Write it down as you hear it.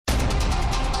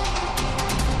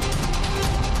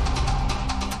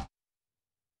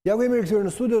Ja ku jemi rikthyer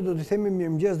në studio, do t'i themi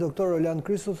mirëmëngjes doktor Roland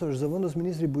Kristo, është zëvendës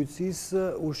ministri i bujqesisë,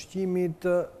 ushqimit,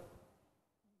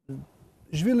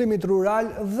 zhvillimit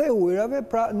rural dhe ujrave.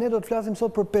 Pra ne do të flasim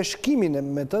sot për peshkimin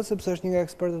me të, sepse është një nga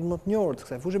ekspertët më të njohur të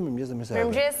kësaj fushë. Mirëmëngjes dhe mirëse.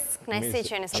 Mirëmëngjes, kënaqësi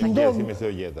që jeni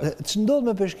sot. Ç'ndodh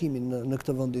me peshkimin në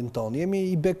këtë vendin tonë? Jemi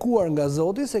i bekuar nga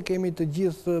Zoti se kemi të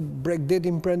gjithë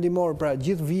bregdetin perëndimor, pra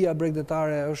gjithë vija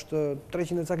bregdetare është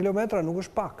 300 ca kilometra, nuk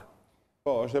është pak.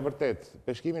 Po, është e vërtet.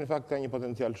 Peshkimi në fakt ka një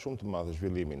potencial shumë të madh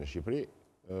zhvillimi në Shqipëri.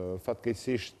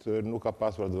 Fatkeqësisht nuk ka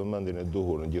pasur atë vëmendjen e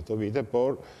duhur në gjithë këto vite,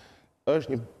 por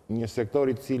është një sektor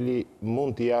i cili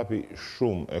mund t'i japi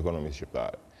shumë ekonomisë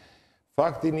shqiptare.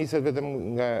 Fakti niset vetëm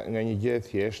nga një gjë e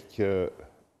thjeshtë që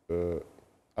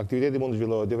aktiviteti mund të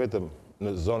zhvillohet jo vetëm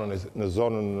në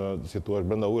zonën si thua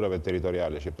brenda ujrave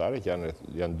territoriale shqiptare, që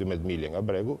janë 12 milje nga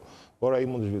bregu, por ai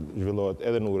mund të zhvillohet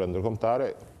edhe në ujra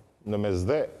ndërkombëtare, në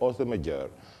mesdhe ose me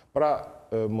gjerë. Pra,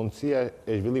 mundësia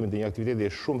e zhvillimit të një aktiviteti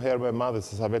është shumë herë më e madhe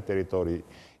se sa vetë territori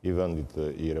i vendit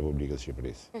i Republikës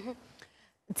Shqipërisë.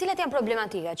 Cilat janë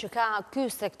problematikat që ka ky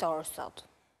sektor sot?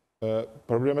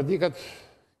 Problematikat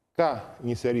ka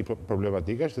një seri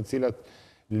problematikash të cilat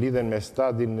lidhen me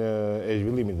stadin e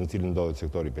zhvillimit në cilin ndodhet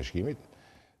sektori i peshkimit.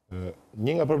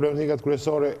 Një nga problematikat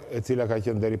kryesore e cila ka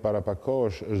qenë deri para pak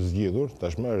kohësh është zgjidhur,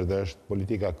 tashmë dhe është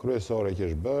politika kryesore që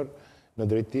është bërë në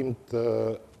drejtim të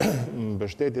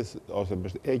mbështetjes ose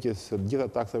heqjes së gjitha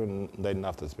taksave ndaj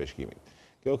naftës peshkimit.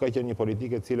 Kjo ka qenë një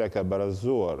politikë e cila ka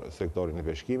barazuar sektorin e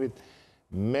peshkimit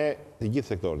me të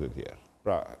gjithë sektorët e tjerë.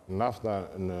 Pra, nafta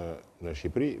në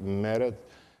Shqipëri merret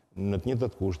në të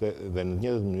njëjtat kushte dhe në të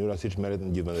njëjtat mënyra siç merret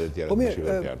në gjithë vendet e tjera të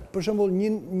Shqipërisë. Për shembull,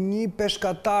 një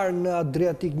peshkatar në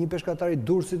Adriatik, një peshkatar i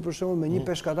Durrësit për shembull, me një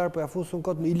peshkatar po ja fusun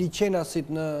kot i liçenasit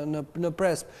në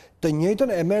Presp, të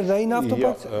njëjtën e merr dhe ai naftën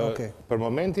pak? Për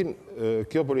momentin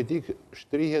kjo politikë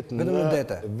shtrihet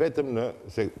vetëm në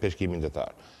peshkimin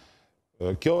detar.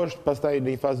 Kjo është pastaj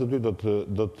në një fazë të dytë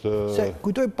do të Se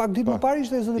kujtoj pak ditë më parë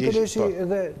ishte zoti Keleshi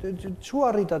dhe çu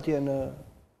arrit atje në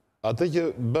Atë që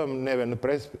bëm neve në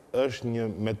Presp është një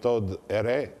metodë e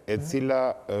re e cila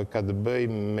ka të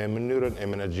bëjë me mënyrën e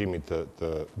menaxhimit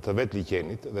të vetë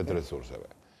liçenit dhe të resurseve.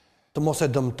 Të mos e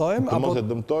dëmtojmë? Të mos e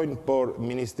dëmtojnë, por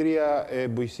Ministria e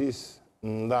Bujqësisë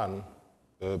ndan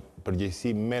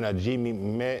përgjegjësi menaxhimi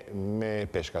me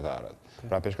peshkatarët.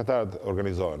 Pra peshkatarët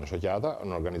organizohen në shoqata,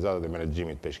 në organizatat e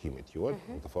menaxhimit peshkimit quhet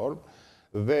në këtë formë.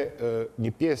 Dhe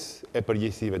një pjesë e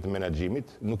përgjegjësive të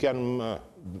menaxhimit nuk janë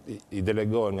i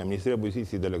delegohen nga Ministria e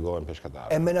Bujqësisë, i delegohen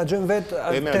peshkatarët. E menaxhojnë vetë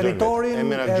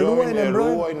territorin, e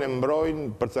ruajnë, e mbrojnë,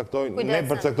 përcaktojnë, ne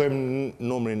përcaktojmë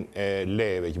numrin e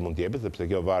lejeve që mund të jepet, sepse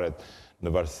kjo varet në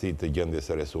varësi të gjendjes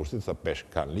së resursit, sa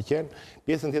peshk kanë liçen.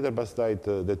 Pjesën tjetër pastaj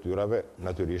të detyrave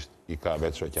natyrisht i ka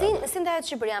vetë shoqata. Si ndahet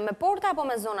Shqipëria, me porta apo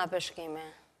me zona peshkimi?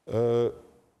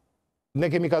 Ne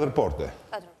kemi 4 porte.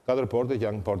 4 porte që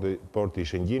janë porti i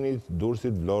Shëngjinit,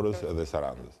 Durrësit, Vlorës dhe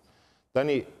Sarandës.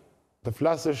 Tani, të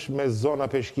flasësh me zona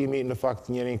peshkimi, në fakt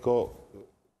njërin kohë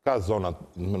ka zonat,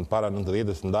 në para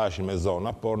 90-s ndaheshin me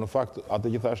zona, por në fakt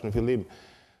atë që thash në fillim,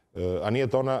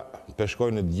 anijet tona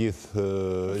peshkojnë në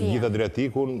gjithë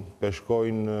Adriatikun,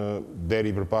 peshkojnë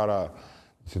deri përpara,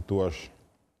 si thuash,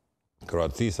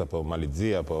 Kroacisë apo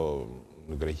Malizia apo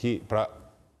në Greqi, pra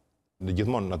në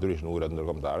gjithmonë natyrisht në ujrat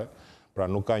ndërkombëtare. Pra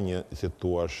nuk ka një, si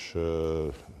thuash,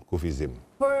 kufizim.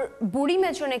 Për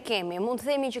burimet që ne kemi, mund të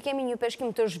themi që kemi një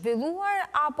peshkim të zhvilluar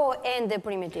apo ende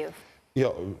primitiv?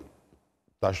 Jo,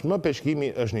 tashmë peshkimi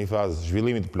është në një fazë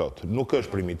zhvillimit plot. Nuk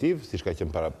është primitiv, siç ka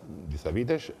qenë para disa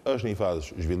vitesh, është në një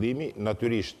fazë zhvillimi,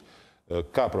 natyrisht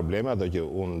ka probleme, ato që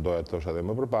unë doja të thosha edhe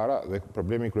më përpara, dhe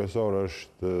problemi kryesor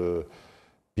është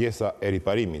pjesa e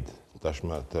riparimit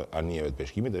tashmë të anijeve të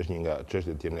peshkimit, është një nga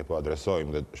çështjet që ne po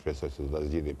adresojmë dhe shpresoj se do ta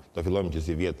zgjidhim. Do fillojmë që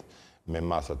si vjet me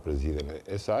masat për zgjidhjen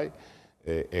e saj,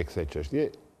 e kësaj çështje,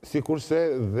 sikurse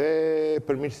dhe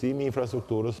përmirësimi i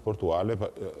infrastrukturës portuale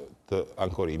të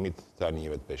ankorimit të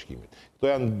anijeve të peshkimit.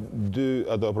 Këto janë dy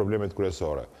ato problemet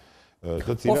kryesore.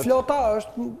 Po flota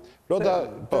është... Flota,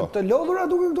 po. Të lodhura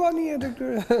duke këto anije të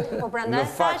këtyre. Po prandaj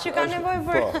sa që ka nevojë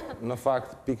për... Po, në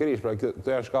fakt, pikërisht, pra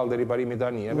këto janë shkallë e riparimit të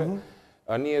anijeve.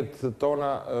 Anijet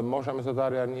tona, mosha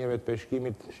mesatare e anijeve të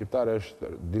peshkimit shqiptare është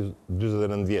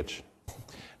 49 vjeç.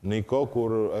 Në një kohë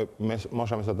kur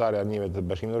mosha mesatare e anijeve të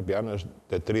Bashkimit Evropian është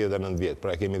te 39 vjet,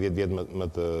 pra kemi 10 vjet më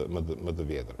të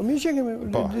vjetër. Po mirë që kemi,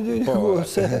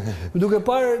 duke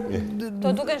parë...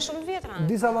 To duken shumë vjetra.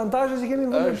 Disa avantazhe që kemi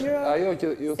në vende të tjera? Ajo që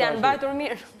ju thash... Janë mbajtur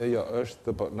mirë. Jo,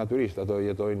 është, natyrisht, ato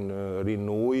jetojnë rinë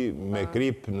në ujë, me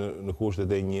krip, në kushtet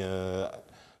e një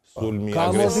sulmi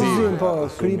agresiv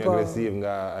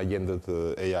nga agentët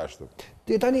e jashtëm.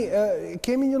 Tani,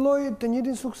 kemi një lloj të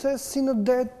njëjtin sukses si në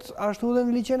det, ashtu edhe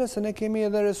në liqene, se ne kemi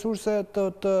edhe resurse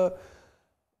të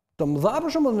mëdha, për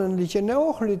shembull në liqenin e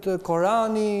Ohrit,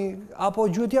 Korani, apo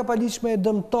gjuetja paligjshme e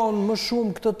dëmton më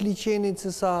shumë këtë të liqenit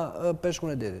se sa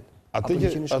peshkun e detit. Atë që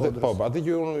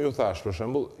unë ju thash, për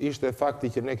shembull, ishte fakti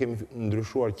që ne kemi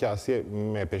ndryshuar qasje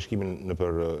me peshkimin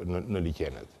në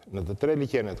liqenet. Në të tre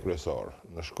liqenet kryesor,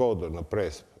 në Shkodër, në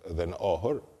Presp dhe në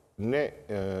Ohër, ne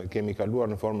kemi kaluar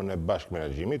në formën e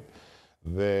bashkëmenaxhimit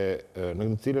dhe në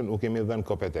të cilën u kemi dhënë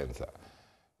kompetenca.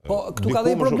 Po, këtu ka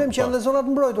dhe i problem që janë dhe zonat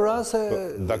mbrojtura, se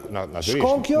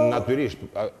shkon kjo? Natyrisht,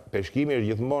 peshkimi është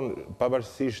gjithmonë,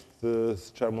 pavarësisht se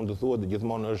çfarë mund të thuhet,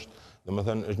 gjithmonë është,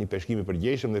 domethënë, është një peshkim i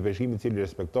përgjegjshëm dhe peshkim i cili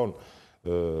respekton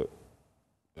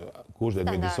kushtet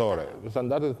mjedisore,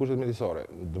 standardet e kushtet mjedisore.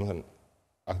 Domethënë,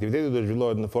 aktiviteti do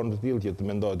zhvillohet në formë të tillë që të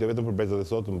mendohet jo vetëm për brezat e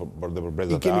sotëm, por edhe për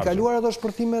brezat e ardhshëm. I kemi kaluar ato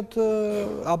shpërthimet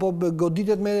apo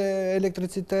goditet me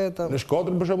elektricitet? Në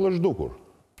Shkodër për shembull është dukur.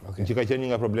 Që ka qenë një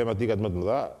nga problematikat më të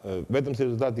mëdha, vetëm si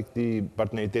rezultat i këtij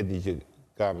partneriteti që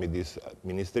ka midis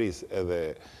ministrisë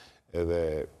edhe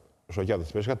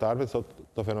shoqatës peshkatarëve, sot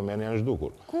këto fenomene janë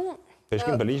zhdukur.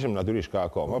 Peshkim paligjshëm natyrisht ka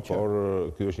akoma, por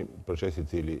ky është një proces i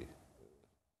cili.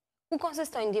 Ku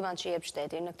konsistojnë ndihmat që jep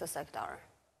shteti në këtë sektor?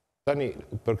 Tani,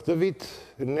 për këtë vit,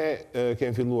 ne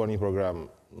kemi filluar një program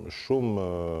shumë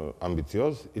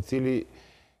ambicioz, i cili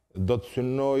do të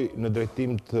synoj në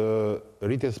drejtim të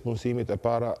rritjes së punësimit e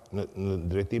para, në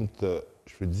drejtim të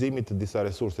shfrytëzimit të disa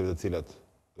resurseve të cilat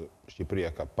Shqipëria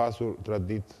ka pasur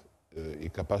tradit, i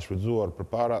ka pas shfrytëzuar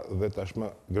përpara dhe tashmë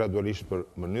gradualisht për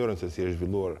mënyrën se si është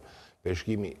zhvilluar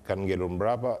peshkimi kanë ngelur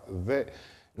mbrapa dhe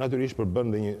natyrisht përbën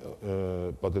dhe një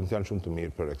potencial shumë të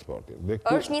mirë për eksportin.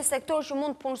 Është një sektor që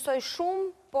mund të punësoj shumë,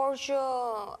 por që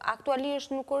aktualisht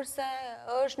nuk është se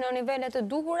është në nivelet të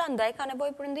dukura, ndaj ka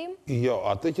nevojë për ndihmë? Jo,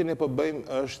 atë që ne po bëjmë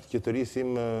është që të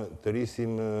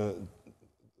rrisim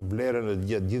vlerën e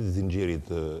gjithë zinxhirit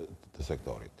të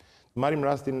sektorit. Marrim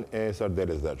rastin e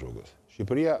sardeles dhe axhugës.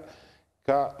 Shqipëria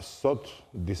ka sot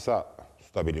disa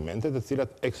stabilimente të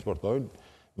cilat eksportojnë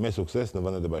me sukses në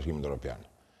vendet e Bashkimit Evropian.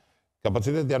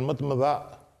 Kapacitetet janë më të mëdha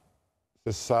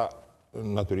se sa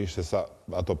natyrisht se sa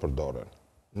ato përdoren.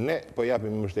 Ne po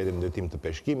japim mbështetje në drejtim të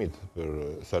peshkimit për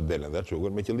sardelen dhe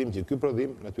axhugën, me qëllim që ky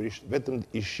prodhim natyrisht vetëm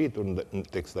i shitur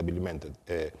tek stabilimentet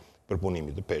e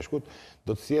përpunimit të peshkut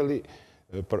do të sjelli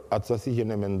për atë sasi që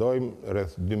ne mendojmë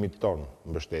rreth 2000 ton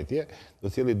mbështetje,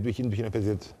 do të sjelli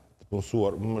 200-250 të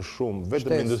punësuar më shumë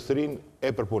vetëm në industrinë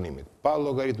e përpunimit. Pa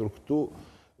llogaritur këtu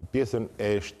pjesën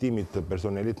e shtimit të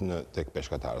personelit tek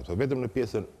peshkatarët. Vetëm në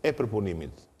pjesën e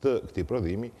përpunimit të këtij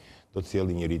prodhimi do të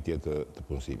sjellë një rritje të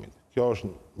punësimit. Kjo është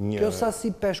një... Kjo sasi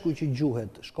peshku që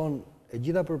gjuhet, shkon e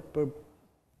gjitha për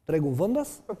tregun vendas,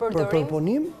 për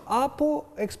përpunim, apo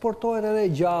eksportohet edhe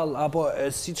gjallë, apo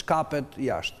siç kapet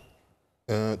jashtë?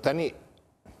 Tani,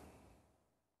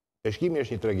 peshkimi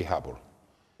është një treg i hapur.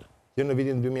 Që në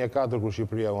vitin 2004, kur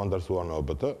Shqipëria u antarësua në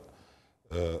OBT,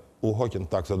 u hoqën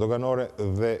taksa doganore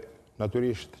dhe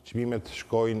natyrisht çmimet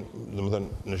shkojnë, domethënë,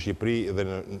 në Shqipëri dhe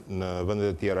në vendet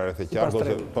e tjera rreth e qarkut,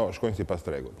 po shkojnë sipas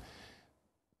tregut.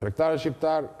 Tregtarët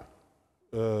shqiptar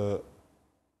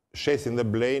shesin dhe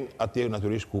blejnë atje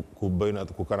natyrisht ku bëjnë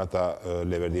atë, ku kanë ata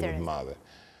leverdime të mëdha.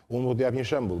 Unë do të jap një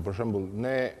shembull, për shembull,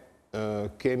 ne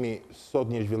kemi sot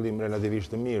një zhvillim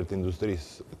relativisht të mirë të industrisë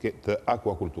të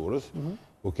akvakulturës,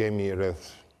 ku kemi rreth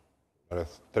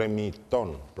 3000 ton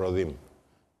prodhim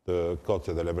të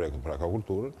kocës dhe levrekut për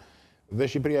akvakulturën, dhe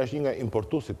Shqipëria është një nga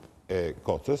importuesit e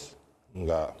kocës,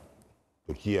 nga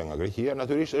Turqia, nga Greqia,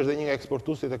 natyrisht është dhe një nga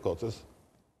eksportuesit e kocës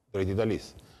drejt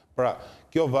Italisë. Pra,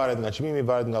 kjo varet nga çmimi,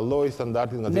 varet nga lloji,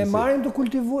 standardi, nga cilësia. Ne marrim të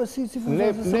kultivuar si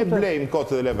funksionon. Ne blejmë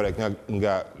kocë dhe levrek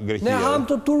nga Greqia. Ne ham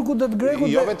të turkut dhe të grekut.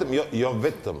 Jo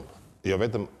vetëm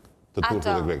të turkut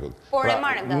dhe grekut. Por e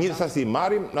marrim një sasi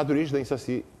marrim, natyrisht dhe një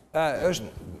sasi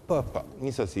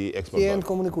një sasi eksportuar. Janë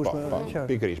komunikueshme.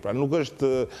 Pikërisht.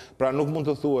 Pra nuk mund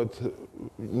të thuhet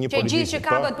një politik. Që gjithë që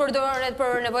kapet përdoret për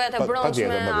nevojat e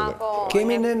brendshme apo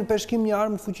kemi ne në peshkim një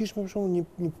armë të fuqishme, për shembull,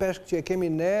 një peshk që e kemi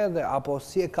ne dhe apo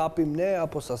si e kapim ne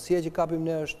apo sasia që kapim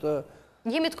ne është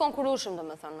jemi të konkurrueshëm,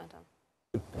 domethënë me të.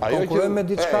 Konkurrojmë me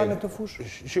diçka në këtë fushë.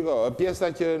 Shiko, pjesa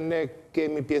që ne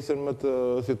kemi pjesën më të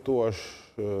si thua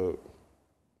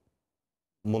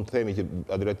mund të themi që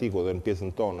Adriatiku dhe në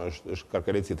pjesën tonë është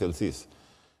karkareci thellësisë.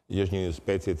 Është një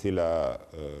specie cila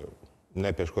ne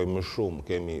peshkojmë më shumë,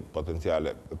 kemi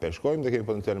potenciale, peshkojmë dhe kemi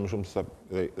potenciale më shumë se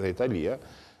dhe Italia,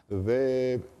 dhe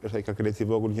është ai karkareci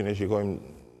vogël që ne shikojmë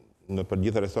në për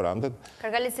gjitha restorantet.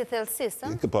 Kërkalici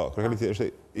thellësisë, ë? Po, kërkalici është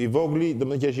i vogli, do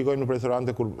më që e shikojnë në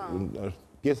restorante kur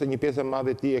një pjesë e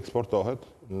madhe e tij eksportohet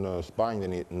në Spanjë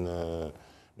dhe në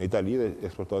Itali dhe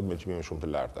eksportohet me çmime shumë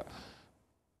të larta.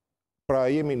 Pra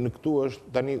jemi në këtu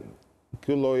është tani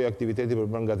ky lloj aktiviteti për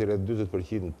bërë gati rreth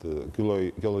 40%,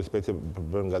 kjo lloj specie për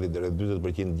bërë gati rreth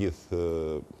 40% gjithë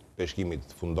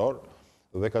peshkimit fundor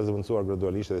dhe ka zëvendësuar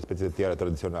gradualisht edhe speciet tjera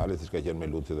tradicionale siç ka qenë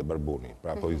meluci dhe barbuni,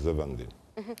 pra po i zë vendin.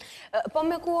 Po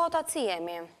me kuotat si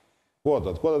jemi?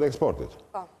 Kuotat e eksportit.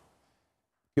 Po.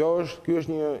 Kjo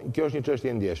është një çështje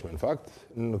e ndjeshme. Në fakt,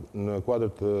 në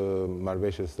kuadër të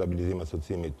marrëveshjes stabilizim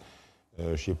asociimit,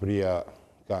 Shqipëria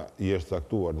ka jeshtë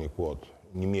caktuar një kuotë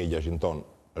 1600 ton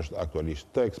është aktualisht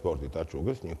të eksportit të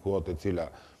acukës, një kuotë e cila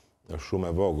është shumë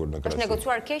e vogël në krahasim. Është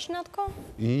negociuar keq në atë kohë?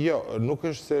 Jo, nuk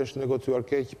është se është negociuar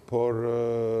keq, por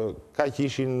kaq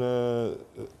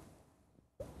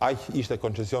ishte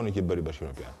koncesioni që bëri Bashkimi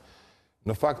Evropian.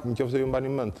 Në fakt, nëse ju mbani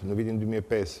mend, në vitin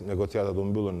 2005 negociatat u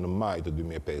mbyllën në maj të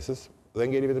 2005-s dhe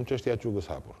ngeli vetëm çështja e acukës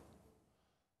hapur.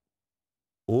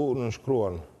 U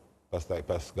nënshkruan pastaj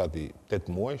pas gati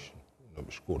 8 muajsh, në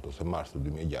shkurt ose mars të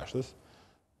 2006-s,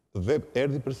 dhe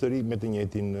erdhi përsëri me të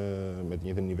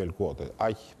njëjtin nivel kuote.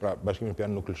 Aq, pra Bashkimi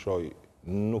Evropian nuk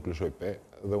lëshoi pe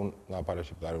dhe unë nga para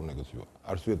shqiptare u negociua.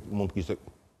 Arsyet mund të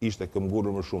ishte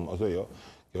këmbgurur më shumë ose jo.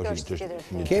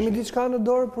 Kemi diçka në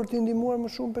dorë për t'i ndihmuar më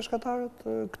shumë peshkatarët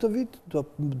këtë vit?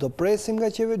 Do presim nga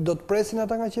qeveria? Do të presin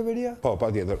ata nga qeveria? Po,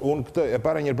 patjetër. Unë këtë e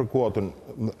para njërë për kuotën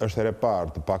është ere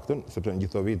parë të paktën, sepse në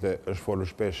gjithë këto vite është folur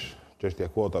shpesh çështja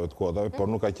e kuotave,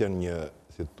 por nuk ka qenë një,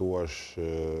 si thuash,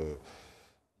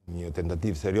 një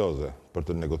tentativë serioze për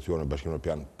të negociuar me Bashkimin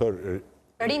Evropian për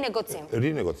rinegocim.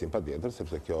 Rinegocim, patjetër,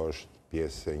 sepse kjo është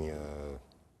pjesë e një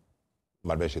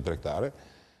marrëveshje tregtare.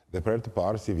 Dhe për herë të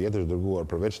parë, si vjetë është dërguar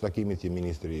përveç takimit që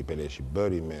ministri Peleshi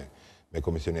bëri me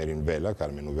komisionerin Vela,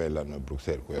 Carmen Vela në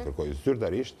Bruxelles, ku e kërkoi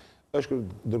zyrtarisht, është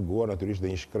dërguar natyrisht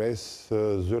dhe një shkresë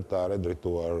zyrtare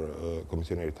drejtuar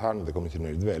komisionerit Han dhe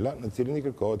komisionerit Vela, në cilin i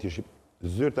kërkohet që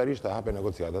zyrtarisht të hape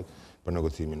negociatat për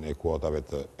negocimin e kuotave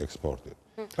të eksportit.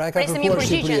 Pra e ka kërkuar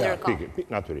Shqipëria.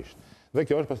 Natyrisht. Dhe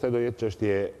kjo është pastaj do jetë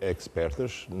çështje e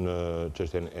ekspertësh në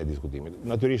çështjen e diskutimit.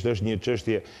 Natyrisht është një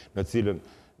çështje në cilën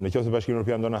nëse Bashkimi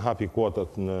Evropian do na hapi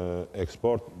kuotat në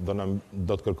eksport,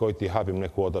 do të kërkojë t'i hapim ne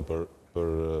kuota për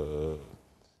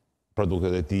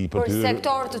produktet e tij, për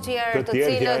sektor të tjerë të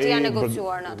cilët janë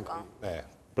negociuar në atë kohë.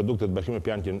 Produktet Bashkimi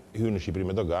Evropian që hyjnë në Shqipëri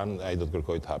me dogan, ai do të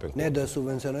kërkojë të hapen. Ne do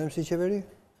subvencionojmë si qeveri?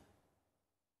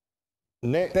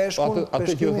 Ne, atë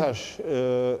që ju thash,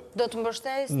 do të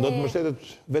mbështetet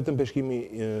vetëm peshkimi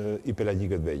i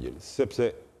pelagjikët vegjël,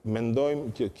 sepse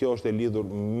mendojmë që kjo është e lidhur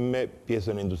me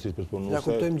pjesën e industrisë përspunuese. Ja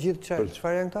kuptojmë gjithë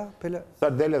çfarë janë këta?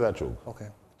 Sardele dhe acuk.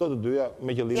 Këto të dyja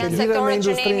me qëllim janë sektorët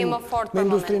që ne jemi më fort me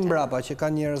industrinë mbrapa që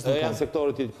kanë njerëz në janë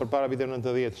sektorët që përpara vitit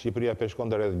 90 Shqipëria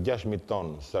peshkonte rreth 6.000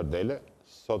 ton sardele,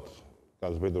 sot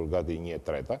ka zbritur gati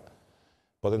 1/3.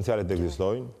 Potencialet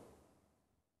ekzistojnë.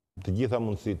 Të gjitha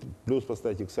mundësit, plus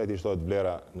pastaj që kësaj të shtohet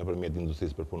vlera nëpërmjet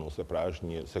industrisë përpunuese, pra është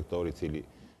një sektor i cili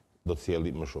do të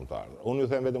sjellë më shumë të ardhur. Unë ju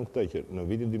them vetëm këtë që në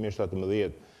vitin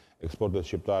 2017 eksportet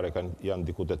shqiptare janë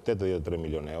diku te 83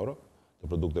 milionë euro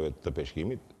të produkteve të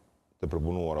peshkimit, të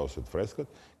përpunuara ose të freskët,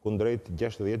 kundrejt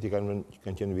 60 që kanë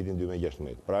qenë në vitin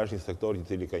 2016. Pra është një sektor i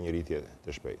cili ka një rritje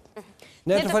të shpejtë.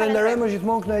 Ne të falenderojmë,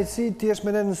 gjithmonë kënaqësi ti jesh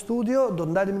me ne në studio, do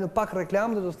të ndalemi në pak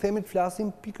reklam dhe do të themi të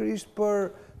flasim pikërisht për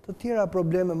të tjera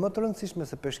probleme më të rëndësishme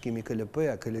se peshkimi,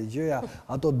 KLP-ja, KLG-ja,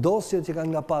 ato dosjet që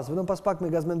kanë nga pas, vetëm pas pak me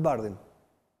Gazmend Bardhin.